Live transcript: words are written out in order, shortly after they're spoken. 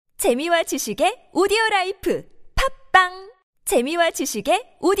재미와 지식의 오디오라이프 팝빵! 재미와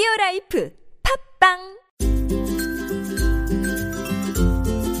지식의 오디오라이프 팝빵!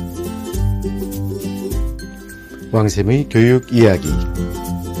 왕쌤의 교육 이야기.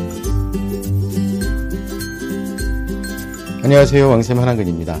 안녕하세요. 왕쌤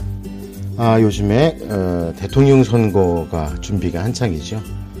한한근입니다. 요즘에 대통령 선거가 준비가 한창이죠.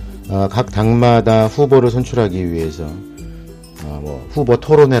 각 당마다 후보를 선출하기 위해서 후보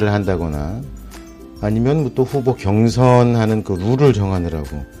토론회를 한다거나 아니면 또 후보 경선하는 그 룰을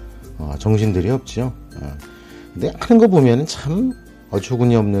정하느라고 정신들이 없죠. 근데 하는 거 보면은 참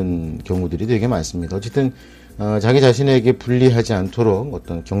어처구니 없는 경우들이 되게 많습니다. 어쨌든 자기 자신에게 불리하지 않도록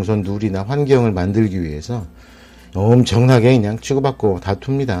어떤 경선 룰이나 환경을 만들기 위해서 엄청나게 그냥 치고받고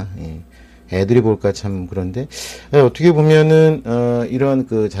다툽니다. 애들이 볼까 참 그런데 어떻게 보면은 이런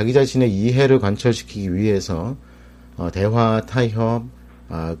그 자기 자신의 이해를 관철시키기 위해서 대화, 타협,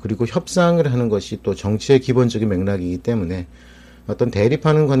 그리고 협상을 하는 것이 또 정치의 기본적인 맥락이기 때문에 어떤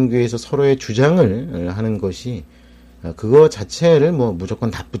대립하는 관계에서 서로의 주장을 하는 것이 그거 자체를 무조건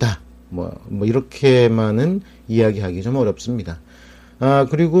나쁘다 이렇게만은 이야기하기 좀 어렵습니다.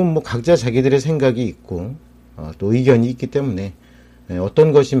 그리고 각자 자기들의 생각이 있고 또 의견이 있기 때문에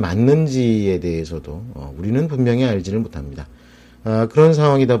어떤 것이 맞는지에 대해서도 우리는 분명히 알지를 못합니다. 그런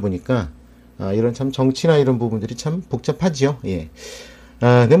상황이다 보니까 이런 참 정치나 이런 부분들이 참 복잡하지요. 예.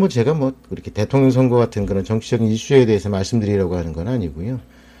 근데 제가 이렇게 대통령 선거 같은 그런 정치적인 이슈에 대해서 말씀드리려고 하는 건 아니고요.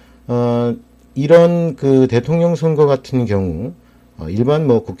 이런 그 대통령 선거 같은 경우 일반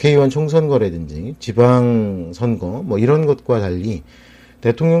국회의원 총선거라든지 지방 선거 이런 것과 달리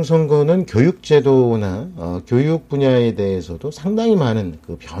대통령 선거는 교육제도나 교육 분야에 대해서도 상당히 많은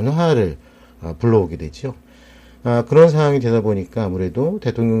그 변화를 불러오게 되죠. 그런 상황이 되다 보니까 아무래도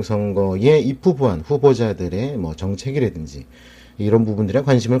대통령 선거에 입후보한 후보자들의 정책이라든지 이런 부분들에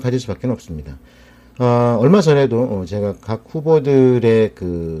관심을 가질 수밖에 없습니다. 얼마 전에도 제가 각 후보들의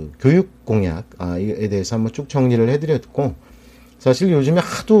그 교육 공약에 대해서 한번 쭉 정리를 해드렸고, 사실 요즘에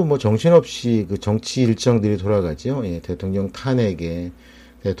하도 정신없이 그 정치 일정들이 돌아가죠. 예, 대통령 탄핵에,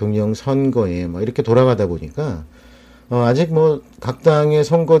 대통령 선거에 이렇게 돌아가다 보니까 아직 각 당의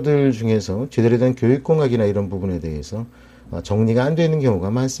선거들 중에서 제대로 된 교육 공약이나 이런 부분에 대해서 정리가 안 되는 경우가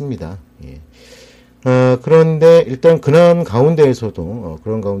많습니다. 예. 그런데 일단 그런 가운데에서도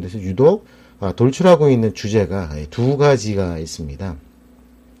유독 돌출하고 있는 주제가 두 가지가 있습니다.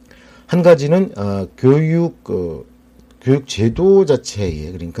 한 가지는 교육 제도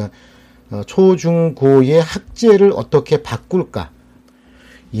자체에, 그러니까 초, 중, 고의 학제를 어떻게 바꿀까,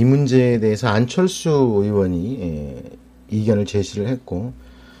 이 문제에 대해서 안철수 의원이 이견을 제시를 했고,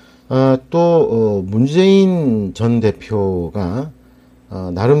 또 문재인 전 대표가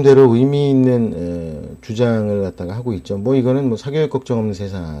나름대로 의미 있는 주장을 갖다가 하고 있죠. 이거는 사교육 걱정 없는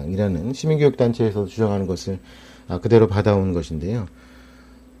세상이라는 시민교육단체에서 주장하는 것을 그대로 받아온 것인데요.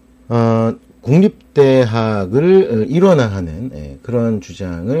 국립대학을 일원화하는 그런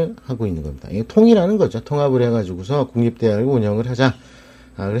주장을 하고 있는 겁니다. 통일하는 거죠. 통합을 해가지고서 국립대학을 운영을 하자.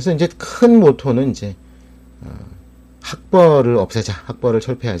 그래서 이제 큰 모토는 이제 학벌을 없애자, 학벌을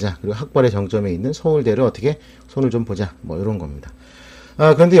철폐하자, 그리고 학벌의 정점에 있는 서울대를 어떻게 손을 좀 보자, 이런 겁니다.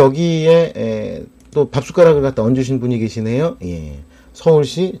 그런데 여기에 또 밥숟가락을 갖다 얹으신 분이 계시네요. 예,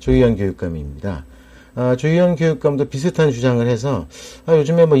 서울시 조희연 교육감입니다. 조희연 교육감도 비슷한 주장을 해서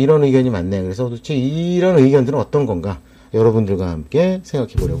요즘에 이런 의견이 많네. 그래서 도대체 이런 의견들은 어떤 건가, 여러분들과 함께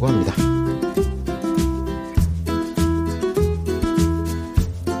생각해 보려고 합니다.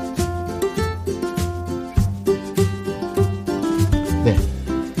 네,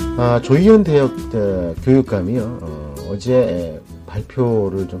 조희연 교육감이요, 어제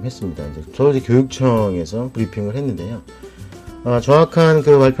발표를 좀 했습니다. 이제 교육청에서 브리핑을 했는데요. 정확한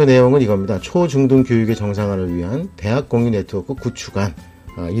그 발표 내용은 이겁니다. 초중등 교육의 정상화를 위한 대학 공유 네트워크 구축안,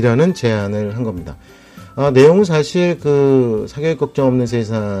 이라는 제안을 한 겁니다. 내용은 사실 그 사교육 걱정 없는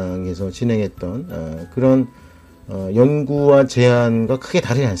세상에서 진행했던 그런 연구와 제안과 크게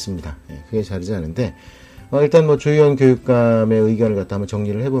다르지 않습니다. 크게 다르지 않은데, 일단 조희연 교육감의 의견을 갖다 한번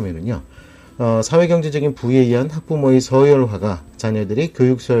정리를 해보면은요. 사회경제적인 부에 의한 학부모의 서열화가 자녀들이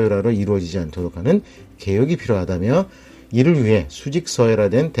교육 서열화로 이루어지지 않도록 하는 개혁이 필요하다며, 이를 위해 수직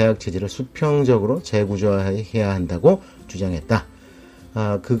서열화된 대학 체제를 수평적으로 재구조화해야 한다고 주장했다.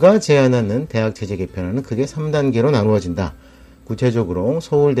 그가 제안하는 대학 체제 개편안은 크게 3단계로 나누어진다. 구체적으로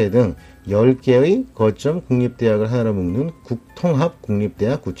서울대 등 10개의 거점 국립대학을 하나로 묶는 통합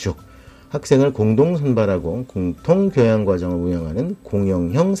국립대학 구축, 학생을 공동 선발하고 공통 교양 과정을 운영하는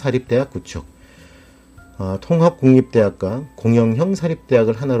공영형 사립대학 구축, 통합 국립대학과 공영형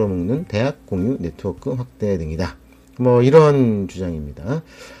사립대학을 하나로 묶는 대학 공유 네트워크 확대 등이다. 이런 주장입니다.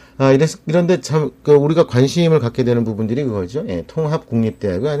 이런데 참, 우리가 관심을 갖게 되는 부분들이 그거죠. 예,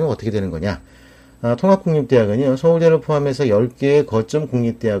 통합국립대학은 아니면 어떻게 되는 거냐. 통합국립대학은요, 서울대를 포함해서 10개의 거점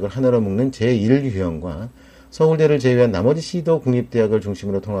국립대학을 하나로 묶는 제1유형과 서울대를 제외한 나머지 시도 국립대학을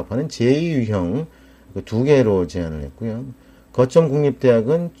중심으로 통합하는 제2유형 두 개로 제안을 했고요. 거점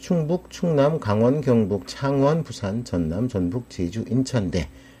국립대학은 충북, 충남, 강원, 경북, 창원, 부산, 전남, 전북, 제주, 인천대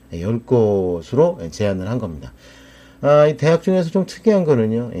 10곳으로 제안을 한 겁니다. 이 대학 중에서 좀 특이한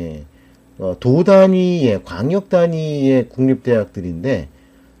거는요, 예, 도 단위의, 광역 단위의 국립대학들인데,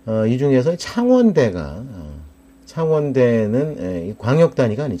 이 중에서 창원대는, 예, 광역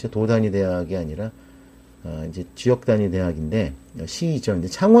단위가 아니죠. 도 단위 대학이 아니라, 이제 지역 단위 대학인데, 시죠. 근데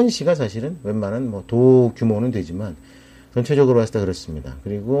창원시가 사실은 웬만한 도 규모는 되지만, 전체적으로 봤을 때 그렇습니다.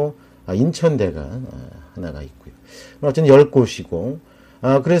 그리고, 인천대가 하나가 있고요. 어쨌든 10곳이고,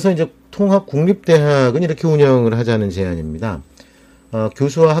 그래서 이제 통합국립대학은 이렇게 운영을 하자는 제안입니다.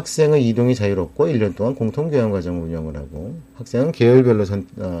 교수와 학생의 이동이 자유롭고 1년 동안 공통교양과정을 운영을 하고 학생은 계열별로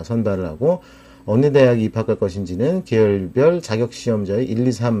선발을 하고 어느 대학에 입학할 것인지는 계열별 자격시험자의 1,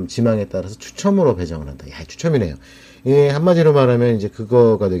 2, 3 지망에 따라서 추첨으로 배정을 한다. 야, 추첨이네요. 예, 한마디로 말하면 이제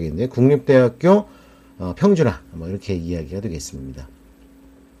그거가 되겠네요. 국립대학교 평준화 이렇게 이야기가 되겠습니다.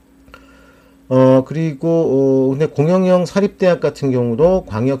 근데 공영형 사립대학 같은 경우도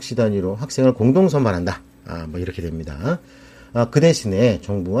광역시 단위로 학생을 공동 선발한다. 이렇게 됩니다. 그 대신에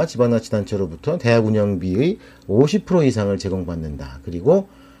정부와 지방자치단체로부터 대학 운영비의 50% 이상을 제공받는다. 그리고,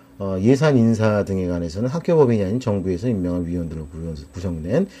 예산 인사 등에 관해서는 학교법인이 아닌 정부에서 임명한 위원들로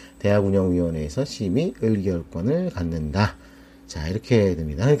구성된 대학운영위원회에서 심의 의결권을 갖는다. 자, 이렇게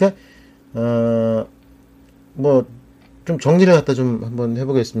됩니다. 그러니까, 좀 정리를 갖다 좀 한번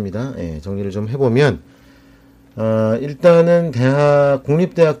해보겠습니다. 예, 정리를 좀 해보면, 일단은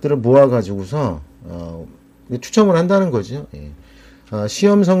국립대학들을 모아가지고서, 추첨을 한다는 거죠. 예.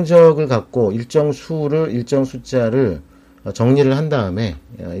 시험 성적을 갖고 일정 숫자를 정리를 한 다음에,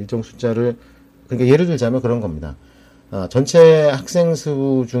 일정 숫자를, 그러니까 예를 들자면 그런 겁니다. 전체 학생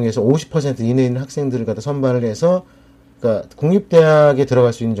수 중에서 50% 이내에 있는 학생들을 갖다 선발을 해서, 그러니까 국립대학에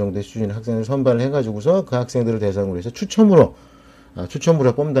들어갈 수 있는 정도의 수준의 학생을 선발을 해가지고서 그 학생들을 대상으로 해서 추첨으로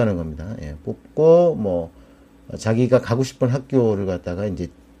뽑는다는 겁니다. 예, 뽑고 자기가 가고 싶은 학교를 갖다가 이제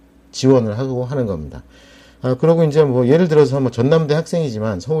지원을 하고 하는 겁니다. 그러고 이제 예를 들어서 전남대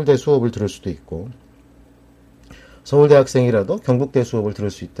학생이지만 서울대 수업을 들을 수도 있고 서울대 학생이라도 경북대 수업을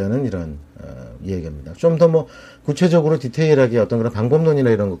들을 수 있다는 이런 이야기입니다. 좀 더 구체적으로 디테일하게 어떤 그런 방법론이나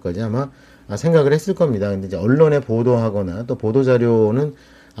이런 것까지 아마 생각을 했을 겁니다. 근데 이제 언론에 보도하거나 또 보도자료는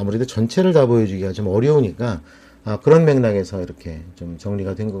아무래도 전체를 다 보여주기가 좀 어려우니까, 그런 맥락에서 이렇게 좀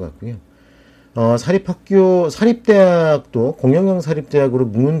정리가 된 것 같고요. 사립대학도 공영형 사립대학으로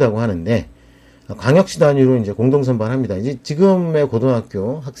묶는다고 하는데, 광역시 단위로 이제 공동선발합니다. 이제 지금의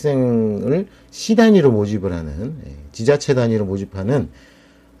고등학교 학생을 시 단위로 모집을 하는, 지자체 단위로 모집하는,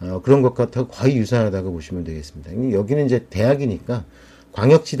 그런 것 같아 거의 유사하다고 보시면 되겠습니다. 여기는 이제 대학이니까,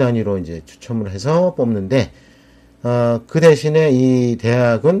 광역시 단위로 이제 추첨을 해서 뽑는데, 그 대신에 이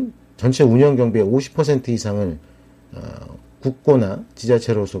대학은 전체 운영 경비의 50% 이상을, 국고나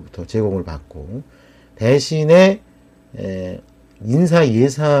지자체로서부터 제공을 받고, 대신에, 인사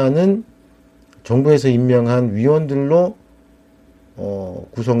예산은 정부에서 임명한 위원들로,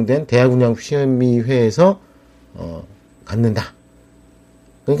 구성된 대학운영시험의회에서, 갖는다.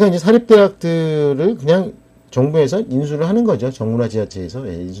 그러니까 이제 사립대학들을 그냥 정부에서 인수를 하는 거죠. 정부나 지자체에서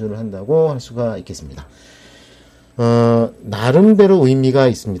인수를 한다고 할 수가 있겠습니다. 나름대로 의미가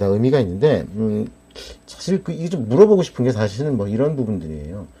있습니다. 의미가 있는데, 사실 이게 좀 물어보고 싶은 게 사실은 이런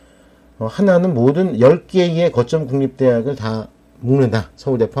부분들이에요. 하나는 모든 10개의 거점 국립대학을 다 묶는다.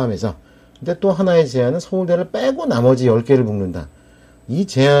 서울대 포함해서. 근데 또 하나의 제안은 서울대를 빼고 나머지 10개를 묶는다. 이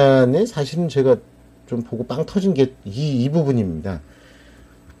제안에 사실은 제가 좀 보고 빵 터진 게 이 부분입니다.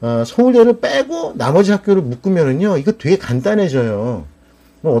 서울대를 빼고 나머지 학교를 묶으면은요, 이거 되게 간단해져요.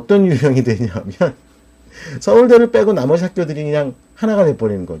 어떤 유형이 되냐면, 서울대를 빼고 나머지 학교들이 그냥 하나가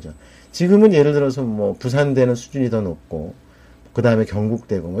돼버리는 거죠. 지금은 예를 들어서 부산대는 수준이 더 높고, 그 다음에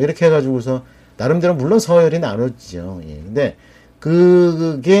경북대고, 이렇게 해가지고서, 나름대로 물론 서열이 나눠지죠. 예. 근데,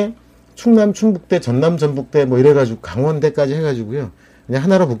 그게 충남, 충북대, 전남, 전북대, 이래가지고, 강원대까지 해가지고요, 그냥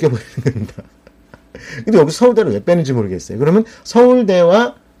하나로 묶여버리는 겁니다. 근데 여기 서울대를 왜 빼는지 모르겠어요. 그러면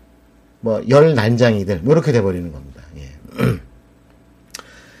서울대와 열 난장이들, 이렇게 돼버리는 겁니다.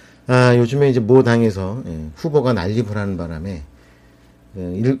 예. 요즘에 이제 모 당에서, 후보가 난립을 하는 바람에,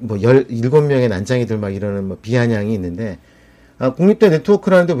 17명의 난장이들 이러는 비아냥이 있는데, 국립대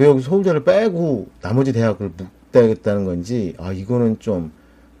네트워크라는데 왜 여기 서울대를 빼고 나머지 대학을 묶다겠다는 건지, 이거는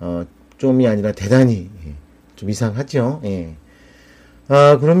좀이 아니라 대단히, 좀 이상하죠. 예.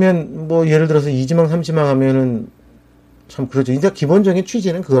 그러면 뭐 예를 들어서 2지망, 3지망 하면은 참 그렇죠. 이제 기본적인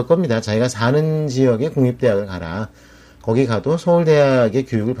취지는 그걸 겁니다. 자기가 사는 지역에 공립대학을 가라. 거기 가도 서울대학의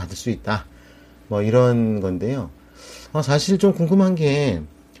교육을 받을 수 있다. 뭐 이런 건데요. 사실 좀 궁금한 게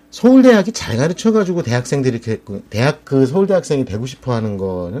서울대학이 잘 가르쳐가지고 대학생들이 대학 그 서울대 학생이 되고 싶어 하는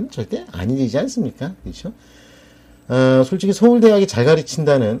거는 절대 아니지 않습니까? 그렇죠? 솔직히 서울대학이 잘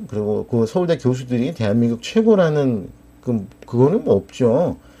가르친다는, 그리고 그 서울대 교수들이 대한민국 최고라는, 그거는 뭐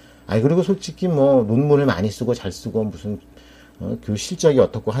없죠. 그리고 솔직히 뭐 논문을 많이 쓰고 잘 쓰고 무슨, 그 실적이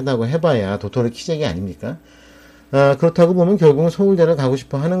어떻고 하다고 해봐야 도토리 키재기 아닙니까? 그렇다고 보면 결국은 서울대를 가고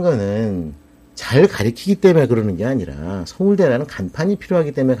싶어 하는 거는 잘 가르치기 때문에 그러는 게 아니라 서울대라는 간판이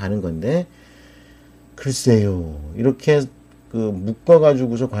필요하기 때문에 가는 건데, 글쎄요. 이렇게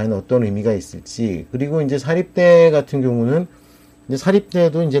묶어가지고서 과연 어떤 의미가 있을지. 그리고 이제 사립대 같은 경우는 이제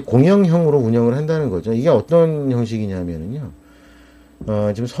사립대도 이제 공영형으로 운영을 한다는 거죠. 이게 어떤 형식이냐면은요.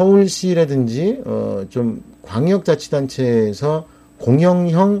 지금 서울시라든지 좀 광역자치단체에서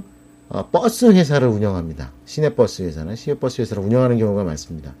공영형 버스 회사를 운영합니다. 시내버스 회사나 시외버스 회사를 운영하는 경우가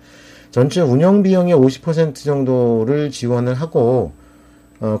많습니다. 전체 운영 비용의 50% 정도를 지원을 하고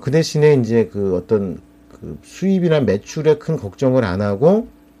그 대신에 이제 어떤 수입이나 매출에 큰 걱정을 안 하고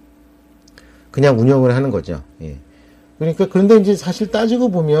그냥 운영을 하는 거죠. 예. 그러니까 그런데 이제 사실 따지고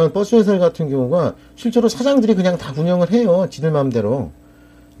보면 버스 회사 같은 경우가 실제로 사장들이 그냥 다 운영을 해요. 지들 마음대로.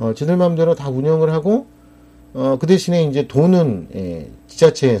 지들 마음대로 다 운영을 하고 그 대신에 이제 돈은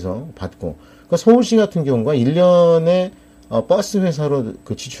지자체에서 받고. 그러니까 서울시 같은 경우가 1년에 버스 회사로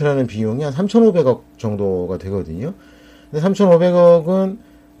지출하는 비용이 한 3,500억 정도가 되거든요. 근데 3,500억은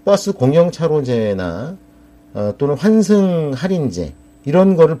버스 공영차로제나 또는 환승 할인제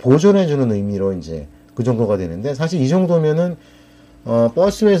이런 거를 보존해주는 의미로 이제 그 정도가 되는데, 사실 이 정도면은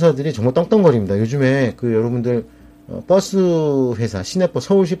버스 회사들이 정말 떵떵거립니다. 요즘에 여러분들 버스 회사 시내버스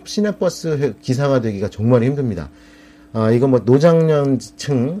서울시 시내버스 기사가 되기가 정말 힘듭니다. 이거 뭐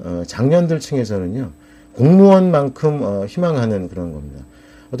노장년층 장년들 층에서는요 공무원만큼 희망하는 그런 겁니다.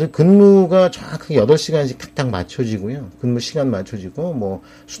 어떤 근무가 정확하게 8시간씩 탁탁 맞춰지고요. 근무 시간 맞춰지고 뭐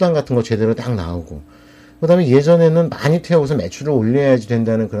수당 같은 거 제대로 딱 나오고, 그 다음에 예전에는 많이 태워서 매출을 올려야지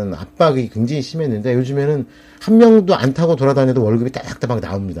된다는 그런 압박이 굉장히 심했는데, 요즘에는 한 명도 안 타고 돌아다녀도 월급이 따박따박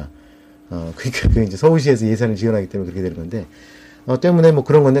나옵니다. 그러니까 이제 서울시에서 예산을 지원하기 때문에 그렇게 되는 건데, 때문에 뭐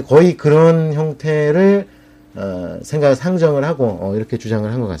그런 건데, 거의 그런 형태를 상정을 하고 이렇게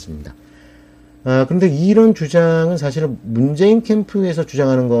주장을 한 것 같습니다. 그런데 이런 주장은 사실은 문재인 캠프에서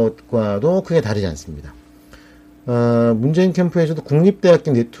주장하는 것과도 크게 다르지 않습니다. 문재인 캠프에서도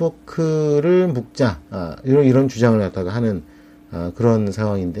국립대학교 네트워크를 묶자, 이런 주장을 갖다가 하는, 그런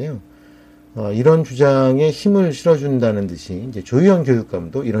상황인데요. 이런 주장에 힘을 실어준다는 듯이, 이제 조희연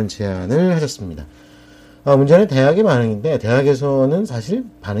교육감도 이런 제안을 하셨습니다. 문제는 대학의 반응인데, 대학에서는 사실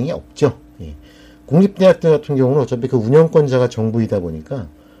반응이 없죠. 예. 국립대학들 같은 경우는 어차피 그 운영권자가 정부이다 보니까,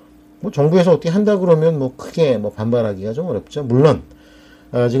 뭐 정부에서 어떻게 한다 그러면 뭐 크게 뭐 반발하기가 좀 어렵죠. 물론,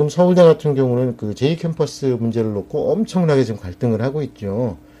 지금 서울대 같은 경우는 그 제2캠퍼스 문제를 놓고 엄청나게 지금 갈등을 하고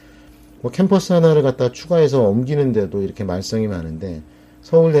있죠. 뭐 캠퍼스 하나를 갖다 추가해서 옮기는데도 이렇게 말썽이 많은데,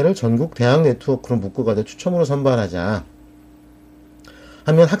 서울대를 전국 대학 네트워크로 묶어가지고 추첨으로 선발하자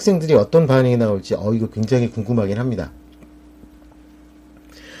하면 학생들이 어떤 반응이 나올지 이거 굉장히 궁금하긴 합니다.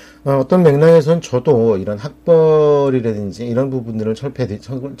 어떤 맥락에서는 저도 이런 학벌이라든지 이런 부분들을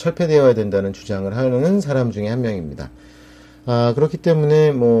철폐되어야 된다는 주장을 하는 사람 중에 한 명입니다. 그렇기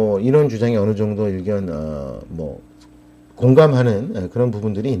때문에 뭐 이런 주장이 어느 정도 뭐 공감하는 그런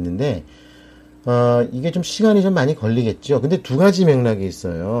부분들이 있는데, 이게 좀 시간이 좀 많이 걸리겠죠. 근데 두 가지 맥락이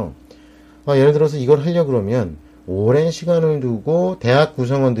있어요. 예를 들어서 이걸 하려고 그러면 오랜 시간을 두고 대학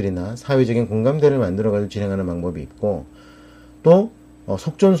구성원들이나 사회적인 공감대를 만들어가지고 진행하는 방법이 있고, 또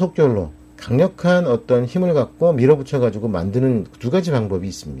속전속결로 강력한 어떤 힘을 갖고 밀어붙여가지고 만드는 두 가지 방법이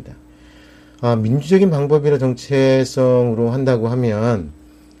있습니다. 민주적인 방법이나 정체성으로 한다고 하면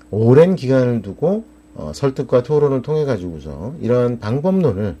오랜 기간을 두고 설득과 토론을 통해 가지고서 이런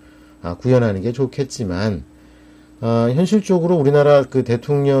방법론을 구현하는 게 좋겠지만, 현실적으로 우리나라 그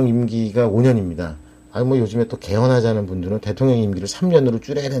대통령 임기가 5년입니다. 뭐 요즘에 또 개헌하자는 분들은 대통령 임기를 3년으로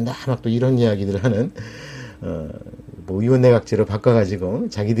줄여야 된다, 막 또 이런 이야기들을 하는, 뭐 의원내각제로 바꿔가지고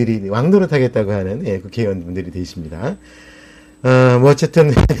자기들이 왕노릇 하겠다고 하는 국회의원 분들이 되십니다. 뭐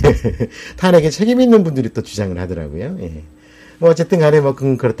어쨌든 탄핵에 책임 있는 분들이 또 주장을 하더라고요. 예. 뭐 어쨌든 간에 뭐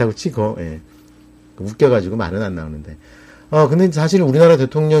그렇다고 치고, 웃겨가지고 말은 안 나오는데. 근데 사실 우리나라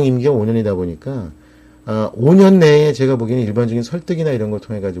대통령 임기가 5년이다 보니까, 5년 내에 제가 보기에는 일반적인 설득이나 이런 걸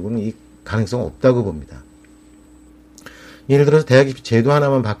통해가지고는 이 가능성 없다고 봅니다. 예를 들어서 대학 입시 제도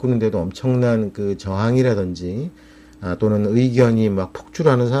하나만 바꾸는데도 엄청난 그 저항이라든지, 또는 의견이 막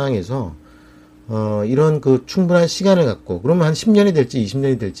폭주하는 상황에서 이런 그 충분한 시간을 갖고, 그러면 한 10년이 될지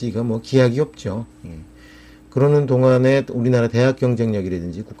 20년이 될지 이거 뭐 기약이 없죠. 예. 그러는 동안에 우리나라 대학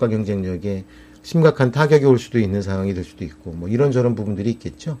경쟁력이라든지 국가 경쟁력에 심각한 타격이 올 수도 있는 상황이 될 수도 있고, 뭐 이런저런 부분들이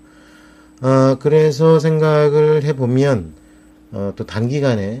있겠죠. 그래서 생각을 해보면, 또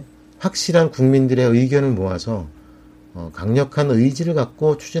단기간에 확실한 국민들의 의견을 모아서, 강력한 의지를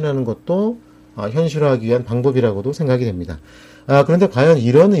갖고 추진하는 것도, 현실화하기 위한 방법이라고도 생각이 됩니다. 그런데 과연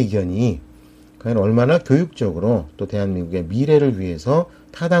이런 의견이, 과연 얼마나 교육적으로 또 대한민국의 미래를 위해서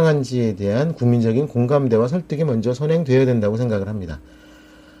타당한지에 대한 국민적인 공감대와 설득이 먼저 선행되어야 된다고 생각을 합니다.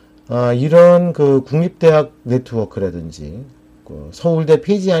 이런 그 국립대학 네트워크라든지 서울대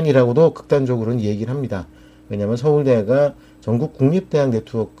폐지안이라고도 극단적으로는 얘기를 합니다. 왜냐하면 서울대가 전국 국립대학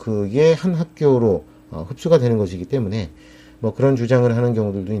네트워크의 한 학교로 흡수가 되는 것이기 때문에 뭐 그런 주장을 하는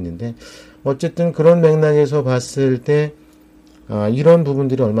경우들도 있는데, 어쨌든 그런 맥락에서 봤을 때 이런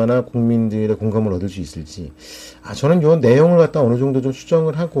부분들이 얼마나 국민들의 공감을 얻을 수 있을지, 저는 요 내용을 갖다 어느 정도 좀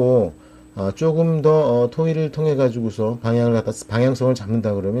수정을 하고 조금 더 토의를 통해 가지고서 방향성을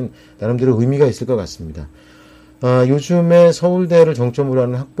잡는다 그러면 나름대로 의미가 있을 것 같습니다. 요즘에 서울대를 정점으로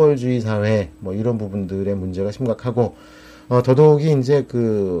하는 학벌주의 사회, 뭐 이런 부분들의 문제가 심각하고, 더더욱이 이제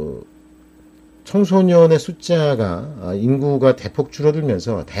그 청소년의 숫자가 인구가 대폭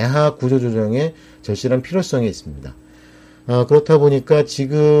줄어들면서 대학 구조조정에 절실한 필요성이 있습니다. 그렇다 보니까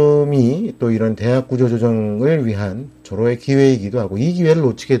지금이 또 이런 대학 구조조정을 위한 절호의 기회이기도 하고, 이 기회를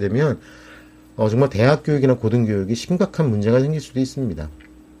놓치게 되면 정말 대학 교육이나 고등교육이 심각한 문제가 생길 수도 있습니다.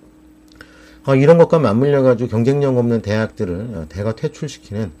 이런 것과 맞물려 가지고 경쟁력 없는 대학들을 대거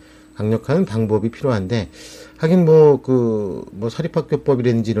퇴출시키는 강력한 방법이 필요한데, 하긴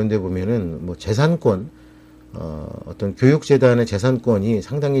사립학교법이라든지 이런 데 보면은 재산권, 어떤 교육재단의 재산권이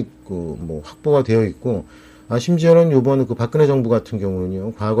상당히 확보가 되어 있고, 심지어는 요번 박근혜 정부 같은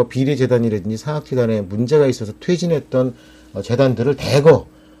경우는요, 과거 비리재단이라든지 사학재단에 문제가 있어서 퇴진했던 재단들을 대거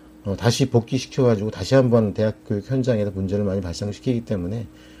다시 복귀시켜가지고 다시 한번 대학 교육 현장에서 문제를 많이 발생시키기 때문에,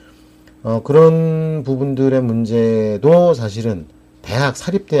 그런 부분들의 문제도 사실은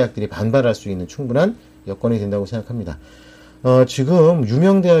사립대학들이 반발할 수 있는 충분한 여건이 된다고 생각합니다. 지금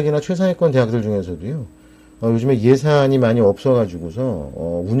유명 대학이나 최상위권 대학들 중에서도요, 요즘에 예산이 많이 없어가지고서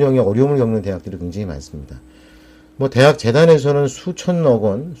운영에 어려움을 겪는 대학들이 굉장히 많습니다. 대학 재단에서는 수천억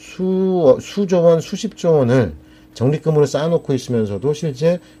원, 수조 원, 수십조 원을 적립금으로 쌓아놓고 있으면서도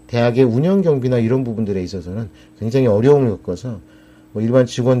실제 대학의 운영 경비나 이런 부분들에 있어서는 굉장히 어려움을 겪어서 일반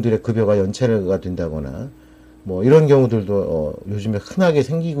직원들의 급여가 연체가 된다거나 이런 경우들도 요즘에 흔하게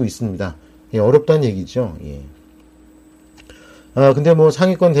생기고 있습니다. 예, 어렵다는 얘기죠. 예. 근데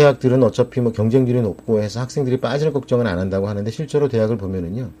상위권 대학들은 어차피 경쟁률이 높고 해서 학생들이 빠질 걱정은 안 한다고 하는데, 실제로 대학을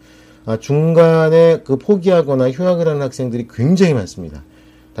보면은요, 중간에 포기하거나 휴학을 하는 학생들이 굉장히 많습니다.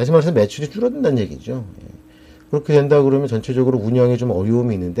 다시 말해서 매출이 줄어든다는 얘기죠. 예. 그렇게 된다 그러면 전체적으로 운영에 좀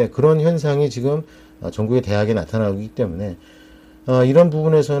어려움이 있는데, 그런 현상이 지금 전국의 대학에 나타나고 있기 때문에, 이런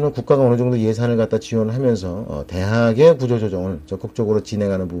부분에서는 국가가 어느 정도 예산을 갖다 지원하면서 대학의 구조조정을 적극적으로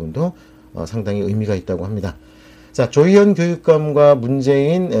진행하는 부분도 상당히 의미가 있다고 합니다. 자, 조희연 교육감과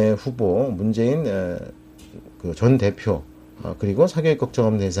문재인 후보, 문재인 전 대표, 그리고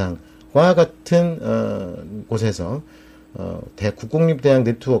사교육걱정업대상과 같은 곳에서 국공립대학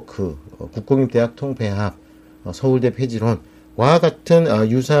네트워크, 국공립대학 통폐합, 서울대 폐지론과 같은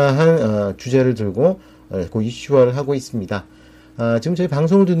유사한 주제를 들고 이슈화를 하고 있습니다. 지금 저희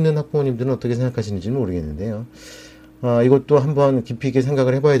방송을 듣는 학부모님들은 어떻게 생각하시는지는 모르겠는데요. 이것도 한번 깊이 있게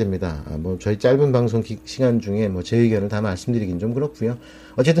생각을 해봐야 됩니다. 저희 짧은 방송 시간 중에 제 의견을 다 말씀드리긴 좀 그렇고요.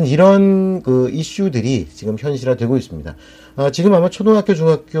 어쨌든 이런 이슈들이 지금 현실화되고 있습니다. 지금 아마 초등학교,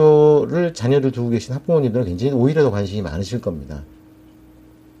 중학교를 자녀들 두고 계신 학부모님들은 굉장히 오히려 더 관심이 많으실 겁니다.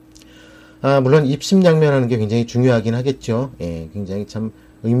 물론 입심양면하는 게 굉장히 중요하긴 하겠죠. 예, 굉장히 참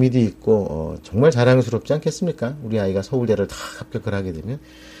의미도 있고 정말 자랑스럽지 않겠습니까? 우리 아이가 서울대를 다 합격을 하게 되면.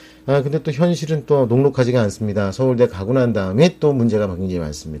 근데 또 현실은 또 녹록하지가 않습니다. 서울대 가고 난 다음에 또 문제가 굉장히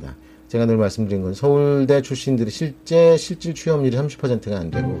많습니다. 제가 늘 말씀드린 건 서울대 출신들이 실질 취업률이 30%가 안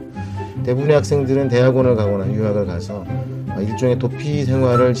되고, 대부분의 학생들은 대학원을 가거나 유학을 가서 일종의 도피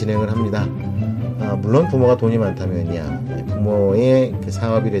생활을 진행을 합니다. 물론 부모가 돈이 많다면이야 부모의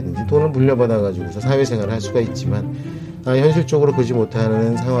사업이라든지 돈을 물려받아가지고서 사회생활을 할 수가 있지만, 현실적으로 그러지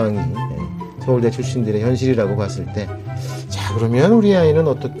못하는 상황이 서울대 출신들의 현실이라고 봤을 때, 자, 그러면 우리 아이는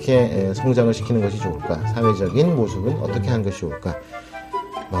어떻게 성장을 시키는 것이 좋을까? 사회적인 모습은 어떻게 하는 것이 좋을까?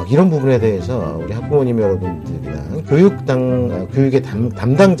 이런 부분에 대해서 우리 학부모님 여러분들이랑 교육의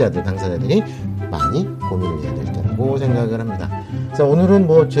담당자들, 당사자들이 많이 고민을 해야 될 거라고 생각을 합니다. 자, 오늘은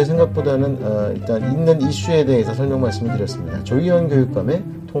뭐 제 생각보다는 일단 있는 이슈에 대해서 설명 말씀을 드렸습니다. 조희연 교육감의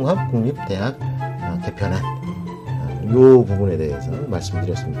통합국립대학 개편안 요 부분에 대해서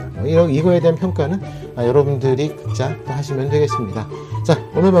말씀드렸습니다. 이거에 대한 평가는 여러분들이 각자 또 하시면 되겠습니다. 자,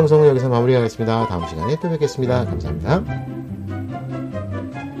 오늘 방송은 여기서 마무리하겠습니다. 다음 시간에 또 뵙겠습니다. 감사합니다.